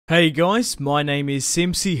Hey guys, my name is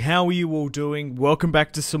Simpzy. How are you all doing? Welcome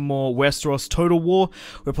back to some more Westeros Total War.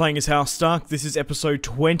 We're playing as House Stark. This is episode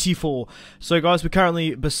 24. So guys, we're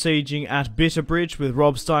currently besieging at Bitterbridge with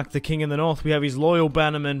Robb Stark, the King in the North. We have his loyal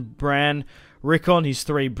bannerman, Bran, Rickon, his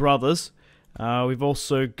three brothers. We've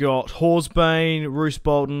also got Horsebane, Roose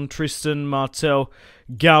Bolton, Tristan, Martell,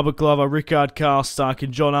 Galbert Glover, Rickard Karstark,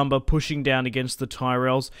 and Jon Umber pushing down against the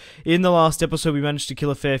Tyrells. In the last episode, we managed to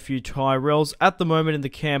kill a fair few Tyrells. At the moment in the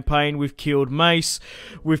campaign, we've killed Mace,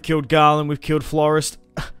 we've killed Garland, we've killed Florist.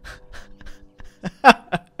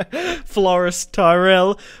 Florist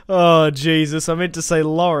Tyrell. Oh, Jesus. I meant to say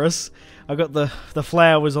Loris. I got the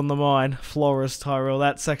flowers on the mind. Florist Tyrell.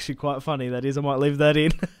 That's actually quite funny, that is. I might leave that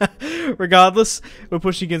in. Regardless, we're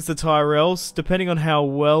pushing against the Tyrells. Depending on how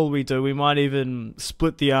well we do, we might even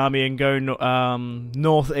split the army and go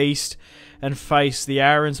northeast and face the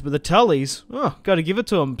Arryns. But the Tullys, oh, got to give it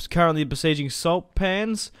to them. Currently besieging Salt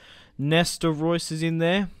Pans. Nestor Royce is in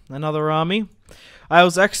there. Another army. I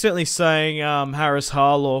was accidentally saying Harris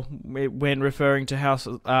Harlaw when referring to House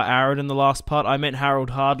Arryn in the last part. I meant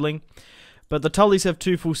Harold Hardling. But the Tullys have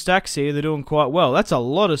 2 full stacks here. They're doing quite well. That's a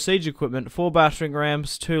lot of siege equipment. 4 battering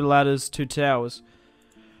rams, 2 ladders, 2 towers.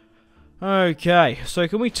 Okay, so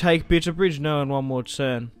can we take Bitterbridge? No, in one more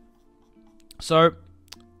turn. So,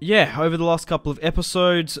 yeah, over the last couple of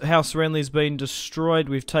episodes, House Renly's been destroyed.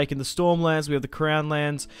 We've taken the Stormlands, we have the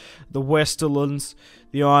Crownlands, the Westerlands,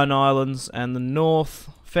 the Iron Islands, and the North.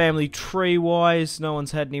 Family tree-wise, no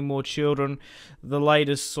one's had any more children. The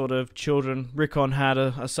latest sort of children, Rickon had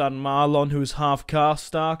a son Marlon who was half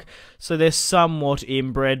Karstark, so they're somewhat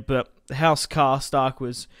inbred, but House Karstark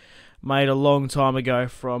was made a long time ago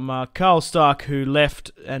from Karl Stark, who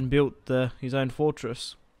left and built his own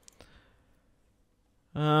fortress.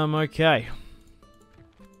 Okay.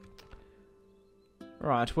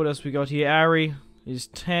 Right, what else we got here? Arry is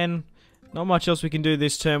 10. Not much else we can do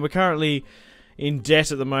this turn. We're currently in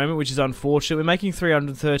debt at the moment, which is unfortunate. We're making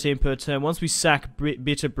 313 per turn. Once we sack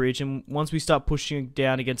Bitterbridge, and once we start pushing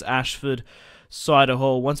down against Ashford, Cider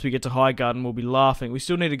Hall, once we get to Highgarden, we'll be laughing. We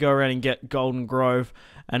still need to go around and get Golden Grove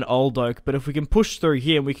and Old Oak, but if we can push through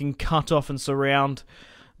here and we can cut off and surround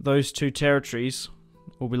those 2 territories,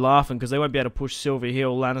 we'll be laughing, because they won't be able to push Silver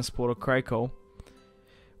Hill, Lannisport, or Crakehall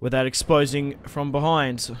without exposing from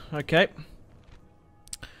behind. Okay.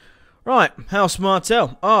 Right, House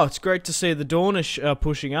Martell. Oh, it's great to see the Dornish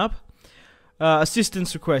pushing up.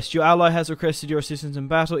 Assistance request. Your ally has requested your assistance in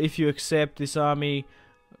battle. If you accept this army,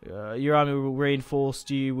 your army will reinforce.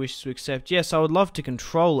 Do you wish to accept? Yes, I would love to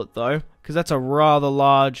control it, though, because that's a rather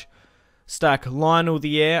large stack. Lionel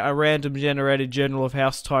the Heir, a random generated general of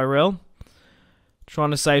House Tyrell. Trying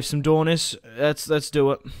to save some Dornish. Let's do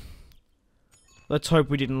it. Let's hope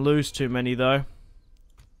we didn't lose too many, though.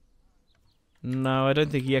 No, I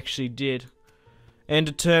don't think he actually did. End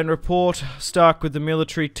of turn report. Stark with the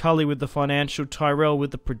military, Tully with the financial, Tyrell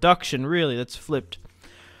with the production. Really, that's flipped.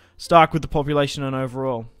 Stark with the population and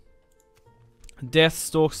overall. Death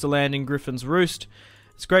stalks the land in Griffin's Roost.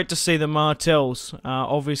 It's great to see the Martells.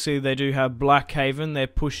 Obviously, they do have Blackhaven. They're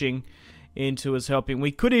pushing into us, helping.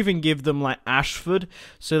 We could even give them, like, Ashford,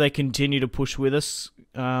 so they continue to push with us.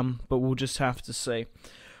 But we'll just have to see.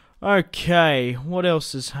 Okay, what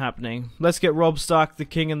else is happening? Let's get Robb Stark, the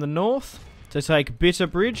King in the North, to take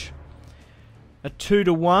Bitterbridge. A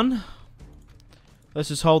 2-to-1. Let's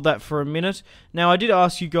just hold that for a minute. Now, I did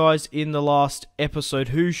ask you guys in the last episode,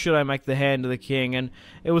 who should I make the Hand of the King? And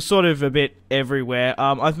it was sort of a bit everywhere.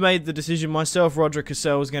 I've made the decision myself. Roderick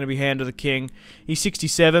Cassell is going to be Hand of the King. He's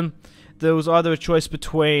 67. There was either a choice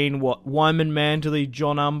between, Wyman Manderley,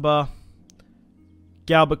 Jon Umber,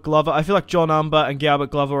 Galbert Glover. I feel like Jon Umber and Galbert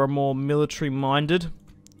Glover are more military-minded.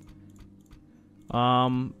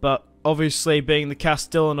 But obviously, being the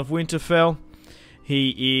Castellan of Winterfell,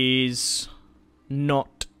 he is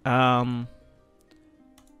not,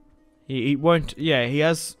 he won't, yeah, he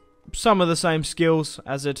has some of the same skills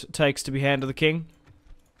as it takes to be Hand of the King.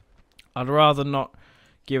 I'd rather not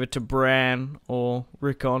give it to Bran or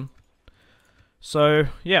Rickon. So,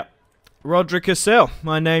 yeah. Roderick Cassell,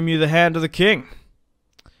 I name you the Hand of the King.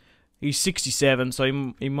 He's 67,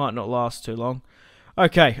 so he might not last too long.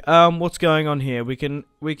 Okay, what's going on here? We can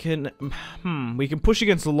push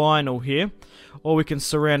against Lionel here, or we can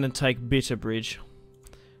surround and take Bitterbridge.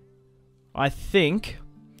 I think,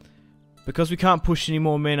 because we can't push any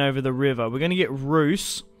more men over the river, we're going to get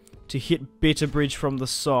Roose to hit Bitterbridge from the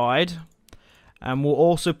side, and we'll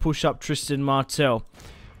also push up Tristan Martell.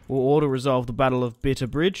 We'll auto-resolve the Battle of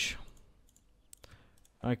Bitterbridge.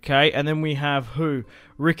 Okay, and then we have who?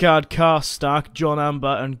 Rickard Karstark, Jon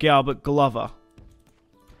Umber, and Galbert Glover.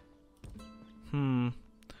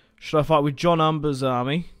 Should I fight with John Umber's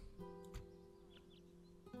army?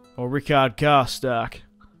 Or Rickard Karstark?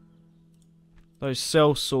 Those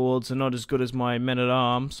cell swords are not as good as my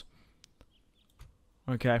men-at-arms.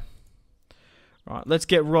 Okay. Right, let's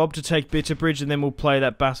get Rob to take Bitterbridge and then we'll play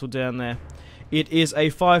that battle down there. It is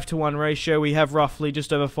a 5-to-1 ratio. We have roughly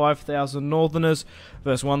just over 5,000 Northerners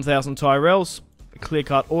versus 1,000 Tyrells.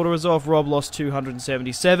 Clear-cut auto-resolve. Rob lost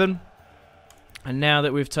 277. And now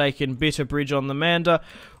that we've taken Bitterbridge on the Mander,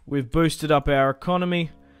 we've boosted up our economy.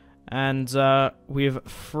 And we've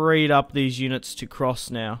freed up these units to cross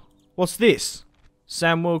now. What's this?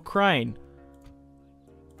 Samuel Crane.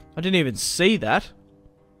 I didn't even see that.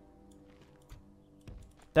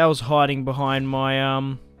 That was hiding behind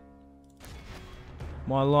my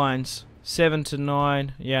my lines. 7 to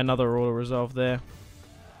 9. Yeah, another auto resolve there.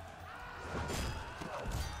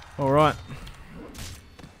 Alright.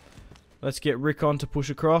 Let's get Rickon to push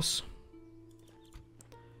across.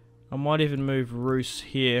 I might even move Roos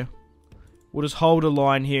here. We'll just hold a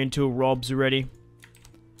line here until Rob's ready.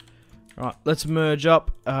 Right, let's merge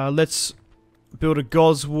up. Let's build a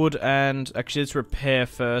Godswood and... Actually, let's repair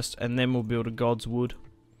first, and then we'll build a Godswood.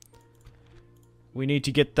 We need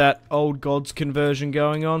to get that old gods conversion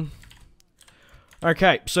going on.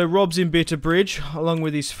 Okay, so Rob's in Bitterbridge, along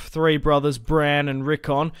with his 3 brothers, Bran and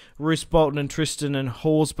Rickon. Roose Bolton and Tristan and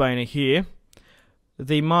Horsebane are here.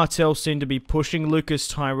 The Martells seem to be pushing. Lucas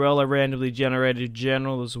Tyrell, a randomly generated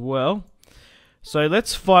general as well. So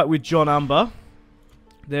let's fight with John Umber.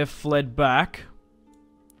 They've fled back.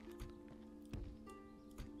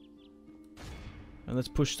 And let's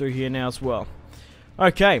push through here now as well.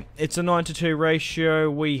 Okay, it's a 9-to-2 ratio.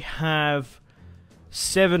 We have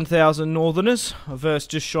 7,000 Northerners versus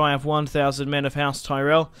just shy of 1,000 men of House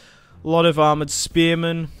Tyrell. A lot of armoured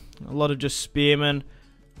spearmen, a lot of just spearmen,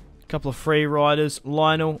 a couple of free riders.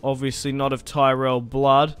 Lionel, obviously not of Tyrell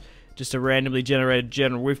blood, just a randomly generated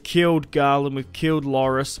general. We've killed Garland, we've killed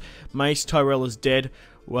Loras. Mace Tyrell is dead.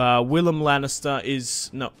 Willem Lannister is...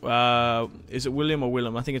 No, is it William or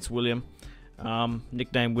Willem? I think it's William.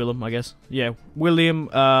 Nickname Willem, I guess. Yeah, William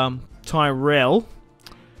Tyrell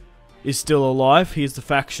is still alive. He is the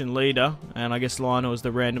faction leader, and I guess Lionel is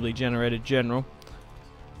the randomly generated general.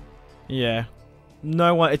 Yeah,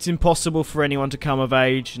 no one. It's impossible for anyone to come of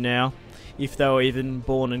age now, if they were even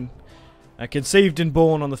born and conceived and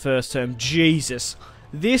born on the first term. Jesus,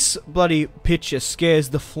 this bloody picture scares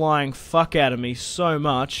the flying fuck out of me so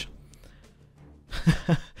much.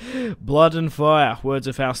 Blood and fire, words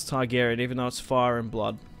of House Targaryen, even though it's fire and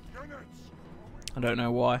blood. I don't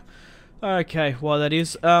know why. Okay, why that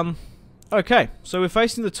is. Okay, so we're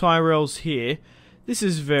facing the Tyrells here. This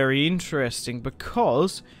is very interesting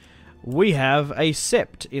because we have a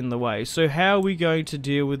sept in the way. So how are we going to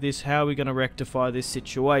deal with this? How are we going to rectify this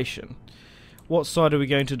situation? What side are we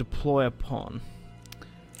going to deploy upon?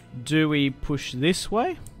 Do we push this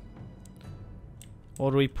way?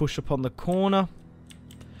 Or do we push upon the corner?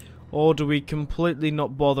 Or do we completely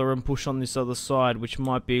not bother and push on this other side, which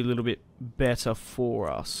might be a little bit better for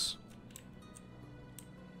us?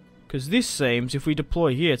 Because this seems, if we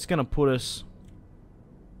deploy here, it's going to put us...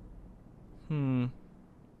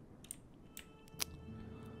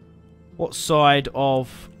 What side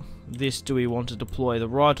of this do we want to deploy? The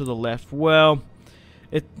right or the left? Well,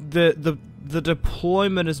 the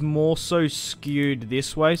deployment is more so skewed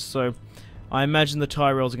this way, so... I imagine the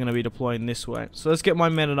Tyrells are going to be deploying this way. So let's get my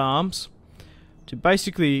men-at-arms to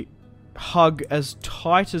basically hug as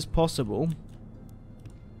tight as possible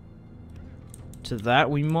to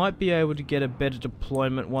that. We might be able to get a better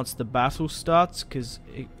deployment once the battle starts, because,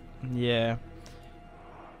 yeah,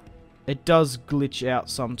 it does glitch out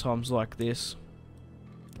sometimes like this.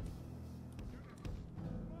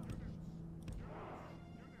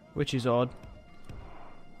 Which is odd.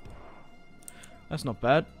 That's not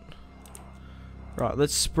bad. Right,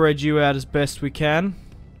 let's spread you out as best we can.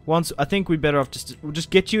 I think we better off we'll just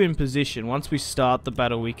get you in position. Once we start the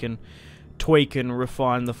battle, we can tweak and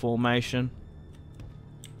refine the formation.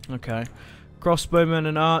 Okay. Crossbowmen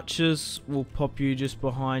and archers, we'll pop you just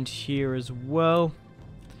behind here as well.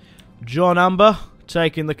 John Umber,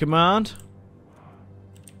 taking the command.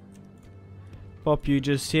 Pop you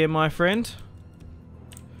just here, my friend.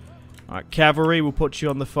 Alright, cavalry, we'll put you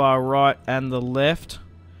on the far right and the left.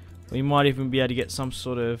 We might even be able to get some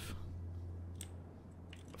sort of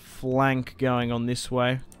flank going on this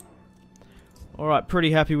way. Alright,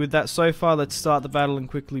 pretty happy with that so far. Let's start the battle and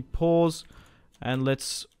quickly pause. And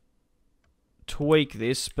let's tweak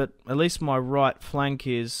this, but at least my right flank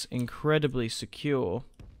is incredibly secure.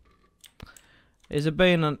 It's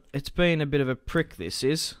been a bit of a prick, this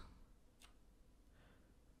is.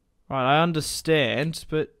 Right, I understand,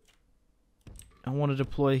 but I want to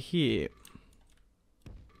deploy here.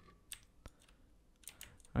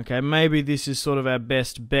 Okay, maybe this is sort of our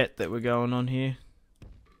best bet that we're going on here.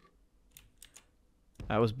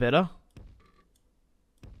 That was better.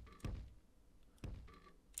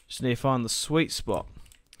 Just need to find the sweet spot.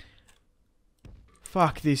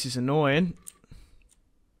 Fuck, this is annoying.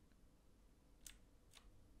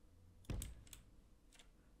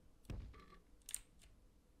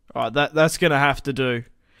 Alright, that's gonna have to do.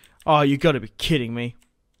 Oh, you gotta be kidding me.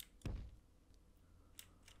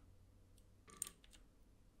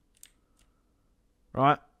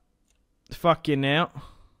 Right. Fuck you now.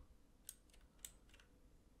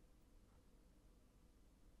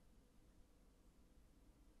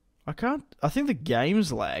 I think the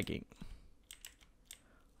game's lagging.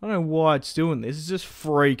 I don't know why it's doing this. It's just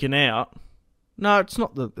freaking out. No, it's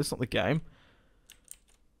not the game.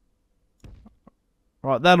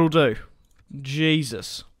 Right, that'll do.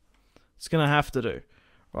 Jesus. It's gonna have to do.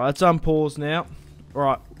 Right, it's unpaused now.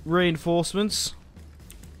 Right, reinforcements.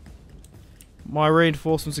 My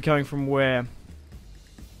reinforcements are coming from where?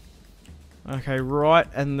 Okay, right,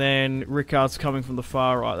 and then Rickard's coming from the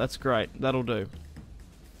far right. That's great. That'll do.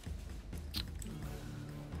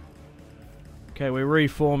 Okay, we're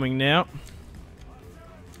reforming now.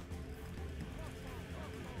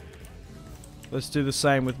 Let's do the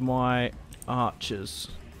same with my archers.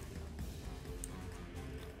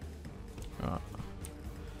 Right.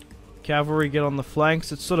 Cavalry get on the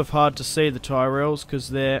flanks. It's sort of hard to see the Tyrells because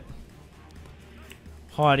they're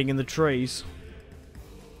hiding in the trees.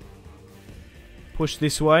 Push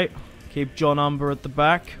this way. Keep John Umber at the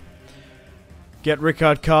back. Get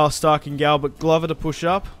Rickard, Carl, Stark and Galbert Glover to push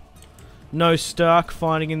up. No Stark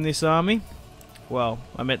fighting in this army. Well,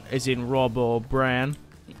 I meant as in Robb or Bran.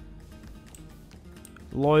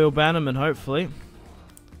 Loyal Bannerman, hopefully.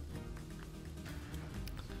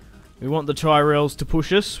 We want the Tyrells to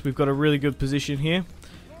push us. We've got a really good position here.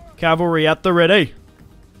 Cavalry at the ready.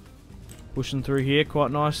 Pushing through here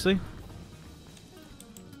quite nicely.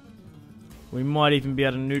 We might even be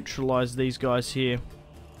able to neutralise these guys here.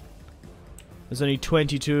 There's only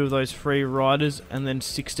 22 of those free riders and then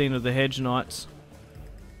 16 of the hedge knights.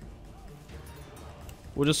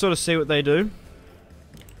 We'll just sort of see what they do.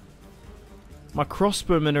 My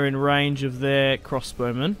crossbowmen are in range of their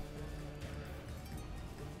crossbowmen.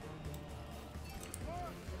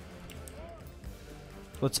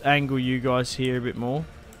 Let's angle you guys here a bit more.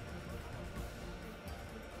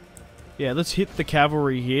 Yeah, let's hit the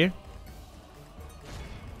cavalry here.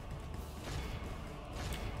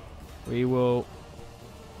 We will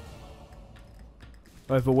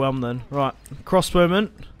overwhelm them. Right,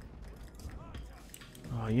 crossbowmen.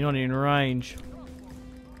 Oh, you're not in range.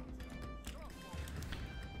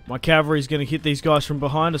 My cavalry's going to hit these guys from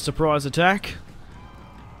behind, a surprise attack.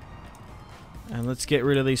 And let's get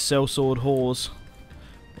rid of these sellsword whores.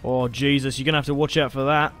 Oh, Jesus, you're going to have to watch out for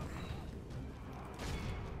that.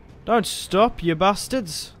 Don't stop, you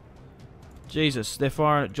bastards. Jesus, they're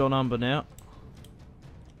firing at John Umber now.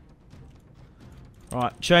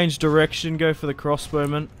 Right, change direction, go for the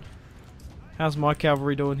crossbowmen. How's my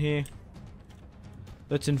cavalry doing here?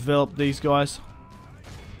 Let's envelop these guys.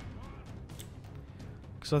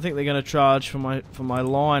 Because I think they're going to charge for my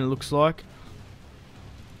line, it looks like.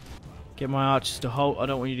 Get my archers to halt. I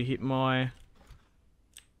don't want you to hit my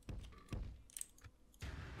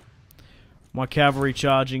cavalry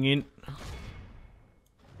charging in.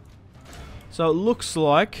 So it looks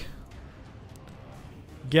like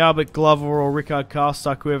Galbert Glover or Rickard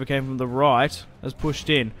Karstark, whoever came from the right, has pushed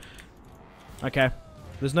in. Okay.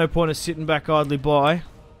 There's no point of sitting back idly by.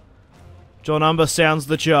 John Umber sounds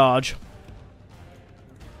the charge.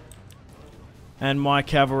 And my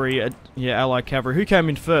cavalry, yeah, allied cavalry. Who came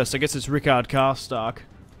in first? I guess it's Rickard Karstark.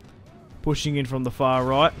 Pushing in from the far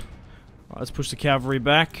right. Right, let's push the cavalry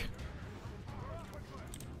back.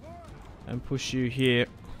 And push you here.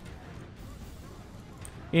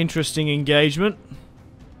 Interesting engagement.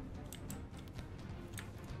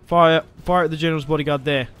 Fire at the general's bodyguard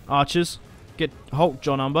there. Archers. Halt,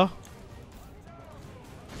 John Umber.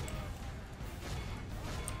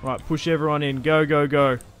 Right, push everyone in. Go, go,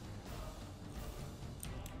 go.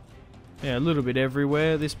 Yeah, a little bit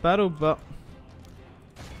everywhere this battle, but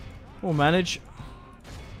we'll manage.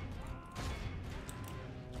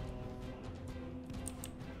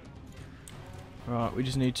 Right, we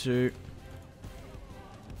just need to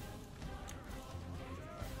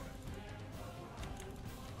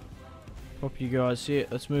pop you guys here.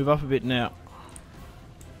 Let's move up a bit now.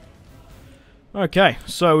 Okay,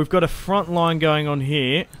 so we've got a front line going on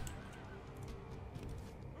here.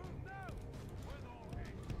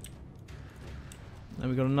 And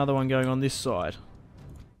we've got another one going on this side.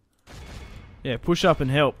 Yeah, push up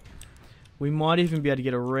and help. We might even be able to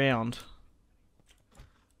get around.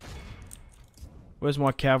 Where's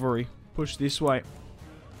my cavalry? Push this way.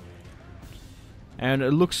 And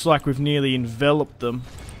it looks like we've nearly enveloped them.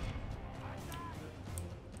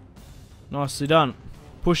 Nicely done.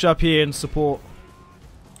 Push up here and support.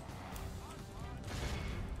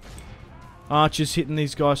 Archers hitting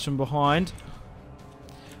these guys from behind.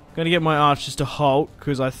 I'm going to get my archers to halt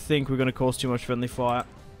because I think we're going to cause too much friendly fire.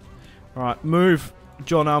 Alright, move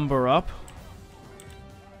John Umber up.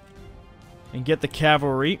 And get the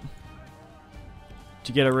cavalry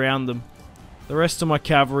to get around them. The rest of my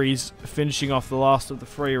cavalry's finishing off the last of the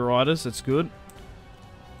free riders. That's good.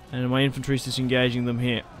 And my infantry's disengaging them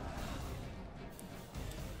here.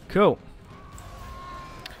 Cool.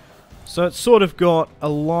 So it's sort of got a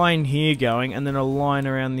line here going and then a line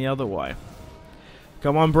around the other way.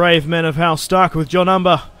 Come on, brave men of House Stark with John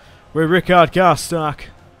Umber. We're Rickard Carstark.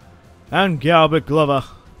 And Galbert Glover.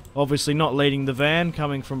 Obviously not leading the van,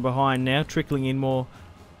 coming from behind now, trickling in more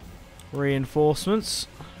reinforcements.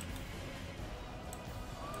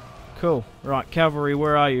 Cool. Right, cavalry,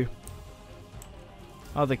 where are you?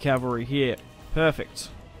 Other cavalry here. Perfect.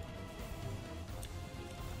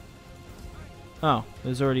 Oh,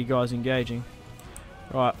 there's already guys engaging.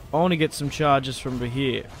 Right, I want to get some charges from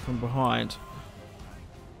here, from behind.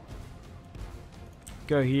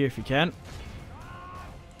 Go here if you can.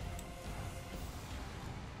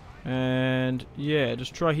 And yeah,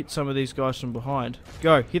 just try hit some of these guys from behind.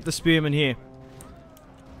 Go, hit the spearmen here.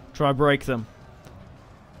 Try break them.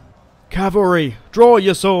 Cavalry, draw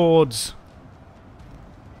your swords!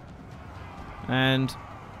 And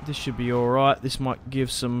this should be alright. This might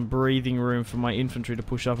give some breathing room for my infantry to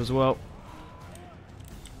push up as well.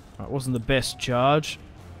 It wasn't the best charge,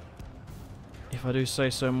 if I do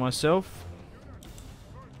say so myself.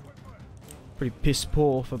 Pretty piss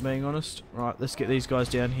poor, for being honest. Right, let's get these guys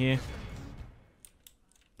down here.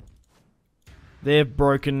 They're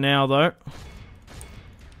broken now, though.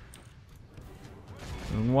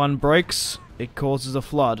 When one breaks, it causes a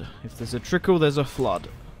flood. If there's a trickle, there's a flood.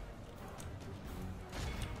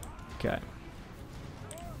 Okay.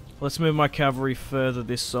 Let's move my cavalry further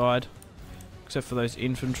this side. Except for those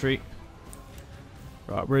infantry.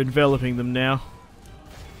 Right, we're enveloping them now.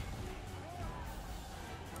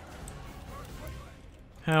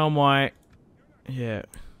 How am I... Yeah.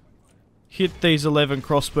 Hit these 11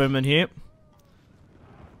 crossbowmen here.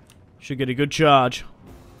 Should get a good charge.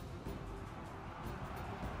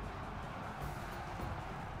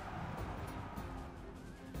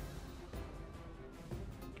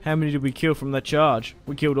 How many did we kill from that charge?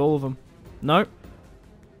 We killed all of them. No.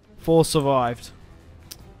 4 survived.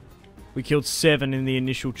 We killed 7 in the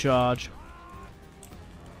initial charge.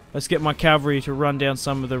 Let's get my cavalry to run down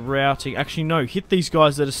some of the routing. Actually, no. Hit these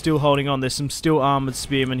guys that are still holding on. There's some still armoured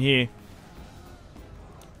spearmen here.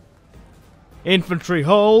 Infantry,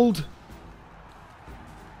 hold!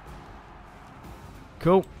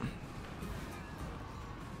 Cool.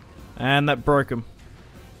 And that broke them.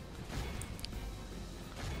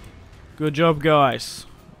 Good job, guys.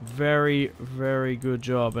 Very, very good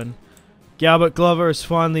job. And Galbert Glover is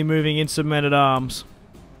finally moving into men-at-arms.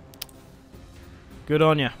 Good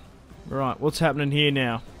on ya. Right, what's happening here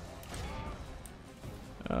now?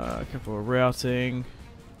 A couple of routing.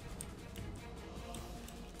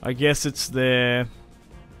 I guess it's their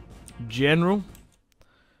general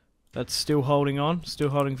that's still holding on, still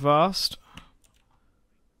holding fast.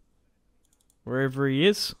 Wherever he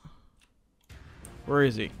is. Where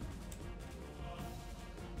is he?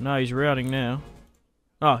 No, he's routing now.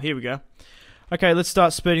 Oh, here we go. Okay, let's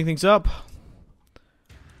start speeding things up.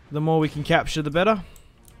 The more we can capture, the better.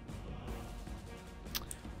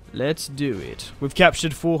 Let's do it. We've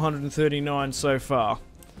captured 439 so far.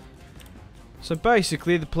 So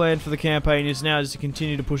basically, the plan for the campaign is now to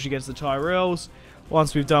continue to push against the Tyrells.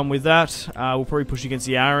 Once we've done with that, we'll probably push against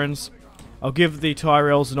the Arryns. I'll give the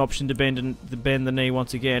Tyrells an option to bend the knee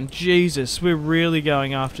once again. Jesus, we're really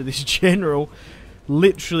going after this general.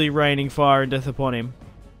 Literally raining fire and death upon him.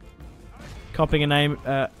 Copping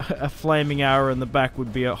a flaming arrow in the back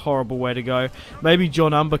would be a horrible way to go. Maybe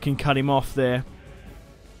John Umber can cut him off there.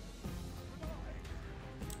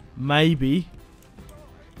 Maybe.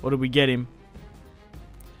 What did we get him?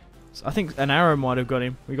 I think an arrow might have got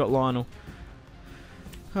him. We got Lionel.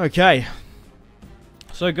 Okay.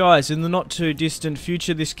 So guys, in the not too distant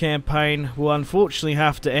future, this campaign will unfortunately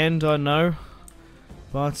have to end, I know.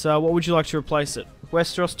 But what would you like to replace it?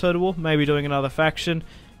 Westeros Total War? Maybe doing another faction.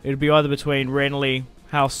 It would be either between Renly,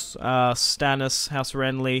 House Stannis, House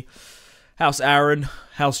Renly, House Arryn,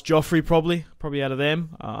 House Joffrey, probably out of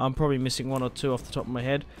them. I'm probably missing one or two off the top of my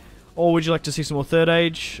head. Or would you like to see some more Third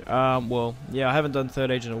Age? Well, yeah, I haven't done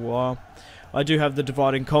Third Age in a while. I do have the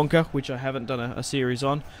Divide and Conquer, which I haven't done a series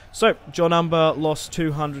on. So, John Umber lost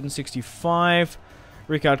 265.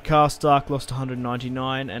 Rickard Karstark lost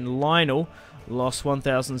 199. And Lionel lost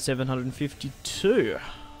 1,752.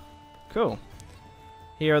 Cool.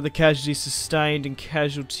 Here are the casualties sustained and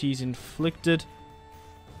casualties inflicted.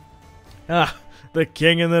 Ah, the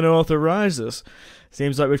King in the North arises.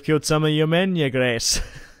 Seems like we've killed some of your men, your grace.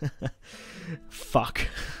 Fuck.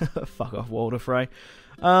 Fuck off, Walder Frey.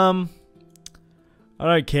 I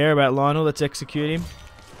don't care about Lionel. Let's execute him.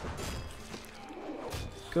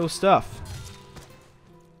 Cool stuff.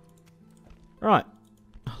 Right.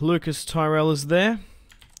 Lucas Tyrell is there.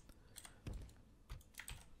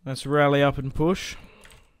 Let's rally up and push.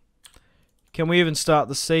 Can we even start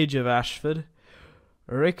the siege of Ashford?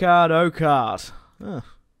 Rickard Oakart. Oh,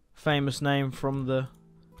 famous name from the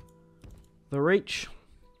Reach.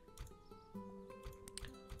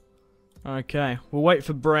 Okay, we'll wait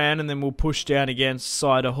for Bran and then we'll push down against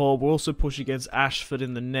Cider Hall. We'll also push against Ashford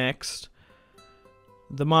in the next.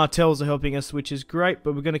 The Martells are helping us, which is great,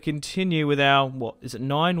 but we're going to continue with our, what, is it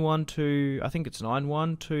 9, 1, 2, I think it's 9,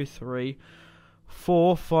 1, 2, 3,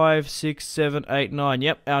 4, 5, 6, 7, 8, 9.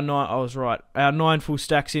 Yep, our 9, I was right. Our 9 full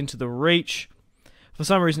stacks into the Reach. For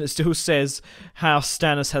some reason it still says House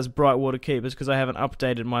Stannis has Brightwater Keepers because I haven't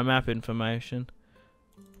updated my map information.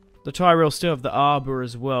 The Tyrells still have the Arbor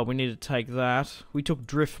as well. We need to take that. We took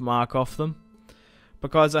Driftmark off them. But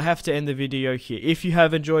guys, I have to end the video here. If you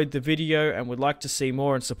have enjoyed the video and would like to see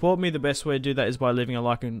more and support me, the best way to do that is by leaving a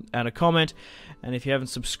like and a comment. And if you haven't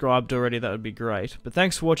subscribed already, that would be great. But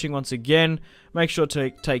thanks for watching once again. Make sure to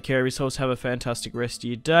take care of yourselves. Have a fantastic rest of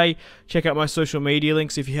your day. Check out my social media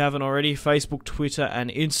links if you haven't already. Facebook, Twitter, and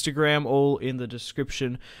Instagram, all in the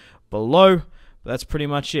description below. But that's pretty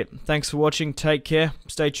much it. Thanks for watching. Take care.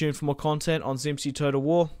 Stay tuned for more content on Simpzy Total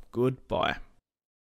War. Goodbye.